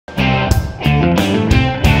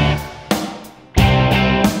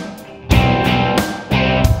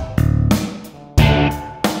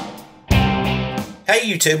Hey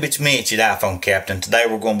YouTube, it's me, it's your iPhone Captain. Today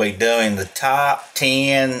we're going to be doing the top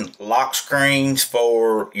 10 lock screens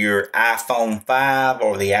for your iPhone 5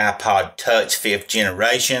 or the iPod Touch 5th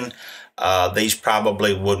generation. These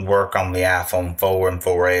probably would work on the iPhone 4 and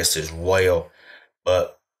 4S as well,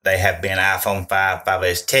 but they have been iPhone 5,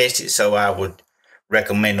 5S tested, so I would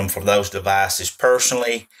recommend them for those devices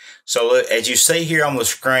personally. So as you see here on the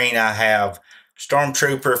screen, I have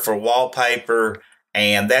Stormtrooper for wallpaper,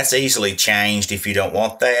 and that's easily changed if you don't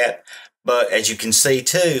want that. But as you can see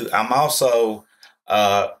too, I'm also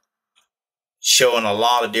showing a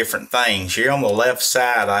lot of different things. Here on the left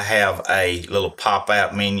side, I have a little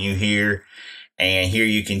pop-out menu here. And here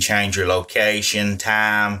you can change your location,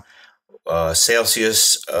 time,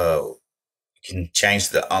 Celsius. You can change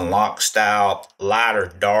the unlock style, light or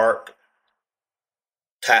dark.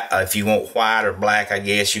 If you want white or black, I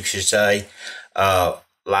guess you should say.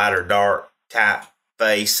 Light or dark type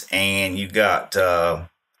face, and you got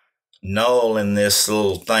null in this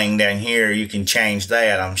little thing down here. You can change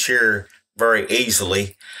that, I'm sure, very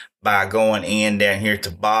easily by going in down here at the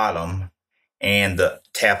bottom and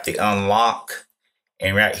tap the unlock,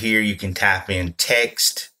 and right here you can type in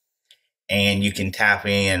text, and you can type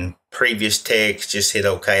in previous text. Just hit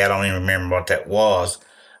OK. I don't even remember what that was,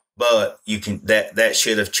 but you can that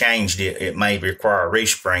should have changed it. It may require a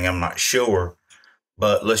respring, I'm not sure.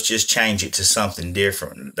 But let's just change it to something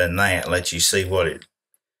different than that. Let you see what it.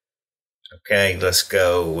 Okay, let's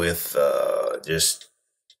go with just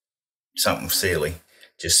something silly,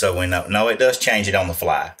 just so we know. No, it does change it on the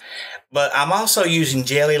fly. But I'm also using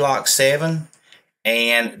GroovyLock 7,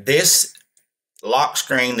 and this lock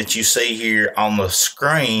screen that you see here on the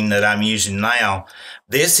screen that I'm using now,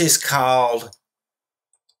 this is called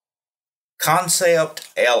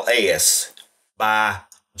ConceptLS by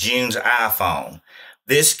June's iPhone.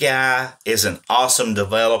 This guy is an awesome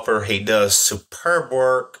developer. He does superb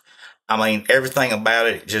work. I mean, everything about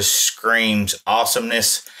it just screams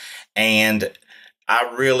awesomeness. And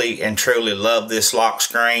I really and truly love this lock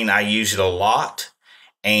screen. I use it a lot.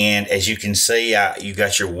 And as you can see, you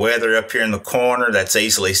got your weather up here in the corner. That's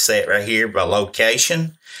easily set right here by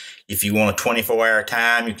location. If you want a 24-hour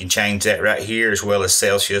time, you can change that right here, as well as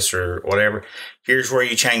Celsius or whatever. Here's where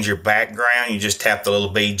you change your background. You just tap the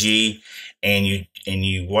little BG, and you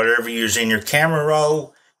whatever is in your camera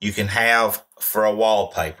roll, you can have for a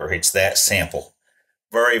wallpaper. It's that simple.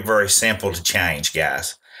 Very, very simple to change,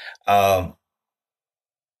 guys. And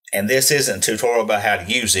this isn't a tutorial about how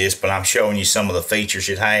to use this, but I'm showing you some of the features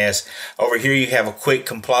it has. Over here, you have a quick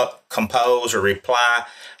compose or reply,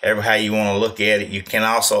 however how you want to look at it. You can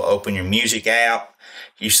also open your music app.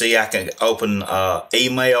 You see, I can open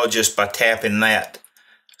email just by tapping that.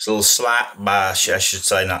 It's a little slide I should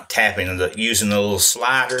say, not tapping, using the little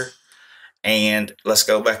slider. And let's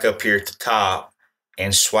go back up here at the top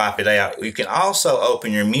and swipe it out. You can also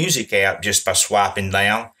open your music app just by swiping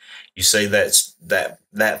down. You see, that's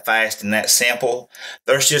that fast and that simple.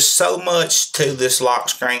 There's just so much to this lock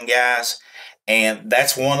screen, guys, and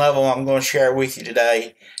that's one of them I'm going to share with you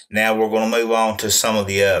today. Now we're going to move on to some of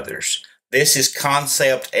the others. This is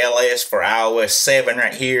ConceptLS for iOS 7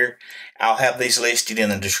 right here. I'll have these listed in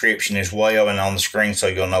the description as well and on the screen, so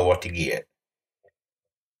you'll know what to get.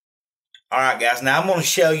 All right, guys. Now I'm going to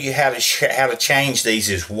show you how to change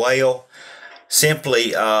these as well.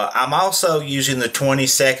 Simply, I'm also using the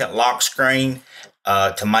 20-second lock screen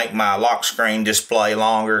to make my lock screen display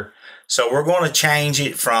longer. So we're going to change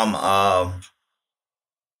it from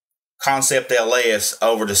ConceptLS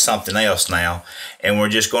over to something else now. And we're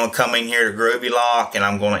just going to come in here to GroovyLock, and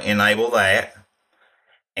I'm going to enable that.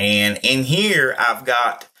 And in here, I've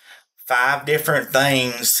got 5 different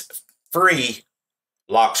things, free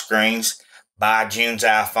lock screens by June's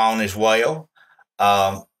iPhone as well.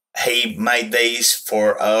 He made these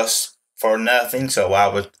for us for nothing, so I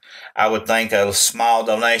would think a small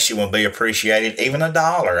donation would be appreciated, even $1.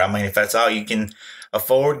 I mean, if that's all you can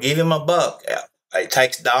afford, give him $1. It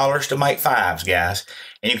takes dollars to make fives, guys.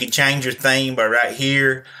 And you can change your theme by right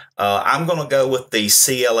here. I'm going to go with the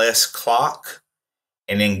CLS clock,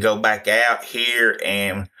 and then go back out here,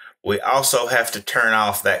 and we also have to turn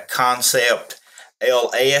off that ConceptLS.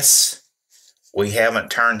 We haven't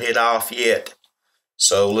turned it off yet.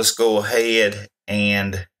 So let's go ahead,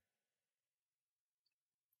 and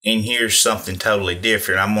in here's something totally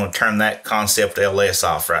different. I'm going to turn that ConceptLS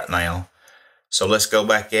off right now. So let's go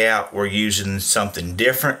back out. We're using something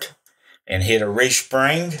different and hit a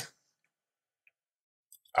respring.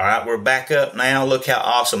 All right, we're back up now. Look how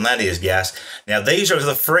awesome that is, guys. Now, these are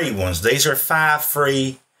the free ones. These are 5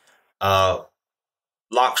 free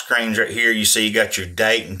lock screens right here. You see you got your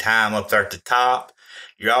date and time up there at the top.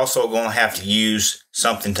 You're also going to have to use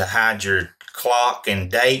something to hide your clock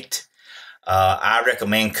and date. I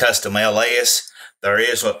recommend CustomLS. There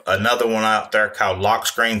is another one out there called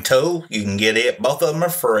Lockscreen Tool. You can get it. Both of them are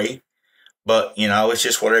free, but you know, it's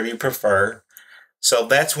just whatever you prefer. So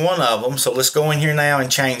that's one of them. So let's go in here now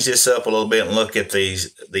and change this up a little bit and look at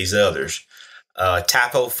these others.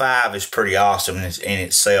 Typo5 is pretty awesome in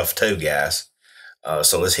itself too, guys.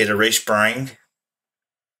 So let's hit a respring.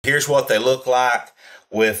 Here's what they look like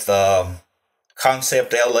with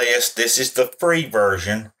ConceptLS. This is the free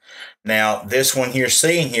version. Now, this one you're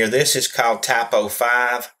seeing here, this is called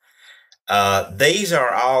Typo5. These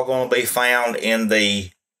are all going to be found in the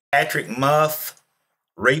Patrick Muff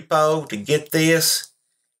repo to get this.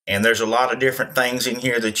 And there's a lot of different things in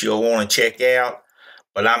here that you'll want to check out.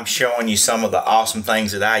 But I'm showing you some of the awesome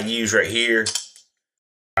things that I use right here.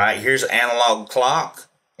 All right, here's analogClock.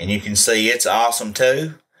 And you can see it's awesome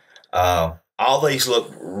too. All these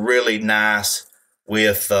look really nice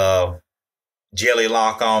with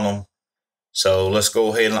GroovyLock on them. So let's go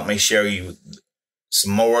ahead and let me show you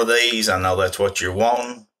some more of these. I know that's what you're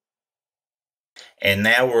wanting. And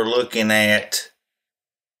now we're looking at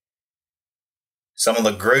some of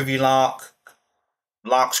the GroovyLock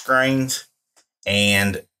lock screens.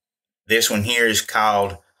 And this one here is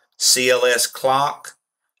called CLS Clock.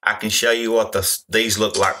 I can show you what these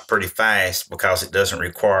look like pretty fast because it doesn't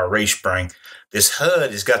require a respring. This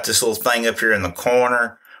HUD has got this little thing up here in the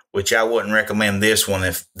corner, which I wouldn't recommend this one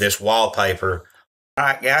if this wallpaper. All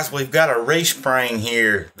right, guys, we've got a respring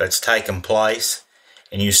here that's taking place.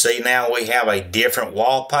 And you see now we have a different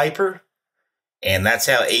wallpaper. And that's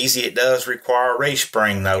how easy it does require a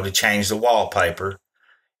respring, though, to change the wallpaper.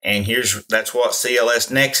 And that's what CLS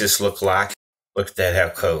Nexus looks like. Look at that, how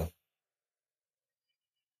cool.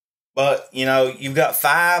 But, you know, you've got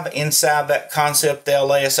 5 inside that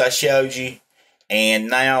ConceptLS I showed you. And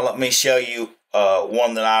now let me show you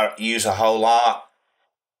one that I use a whole lot.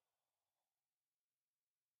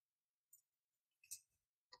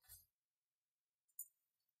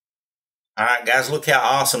 All right, guys, look how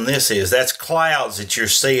awesome this is. That's clouds that you're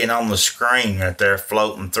seeing on the screen right there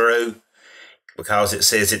floating through because it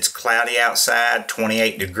says it's cloudy outside,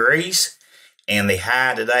 28 degrees. And the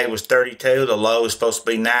high today was 32. The low is supposed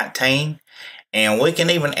to be 19. And we can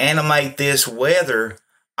even animate this weather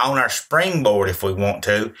on our springboard if we want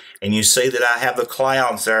to. And you see that I have the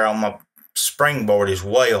clouds there on my springboard as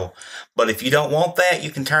well. But if you don't want that, you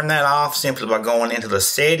can turn that off simply by going into the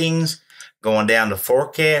settings, going down to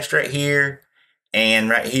forecast right here. And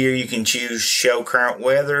right here you can choose show current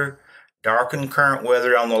weather, darken current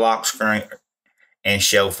weather on the lock screen, and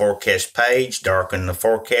show forecast page, darken the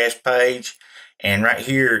forecast page. And right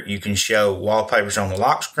here, you can show wallpapers on the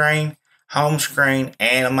lock screen, home screen,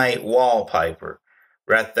 animate wallpaper.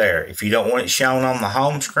 Right there. If you don't want it shown on the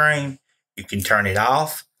home screen, you can turn it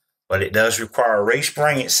off. But it does require a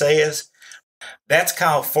respring, it says. That's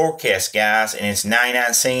called forecast, guys, and it's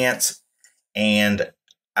 99 cents. And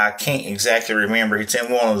I can't exactly remember. It's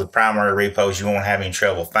in one of the primary repos. You won't have any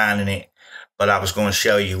trouble finding it. But I was going to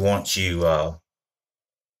show you once you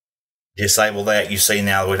disable that. You see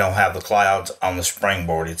now we don't have the clouds on the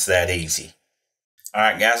springboard. It's that easy. All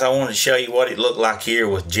right, guys, I wanted to show you what it looked like here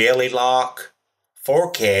with GroovyLock,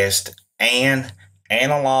 forecast, and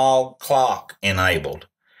analogClock enabled.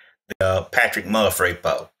 The Patrick Muff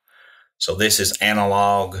repo. So this is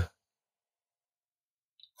analogClock.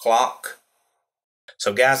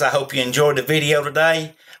 So guys, I hope you enjoyed the video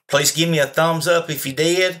today. Please give me a thumbs up if you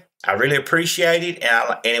did. I really appreciate it,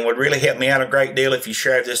 and it would really help me out a great deal if you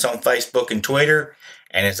shared this on Facebook and Twitter.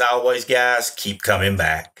 And as always, guys, keep coming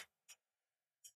back.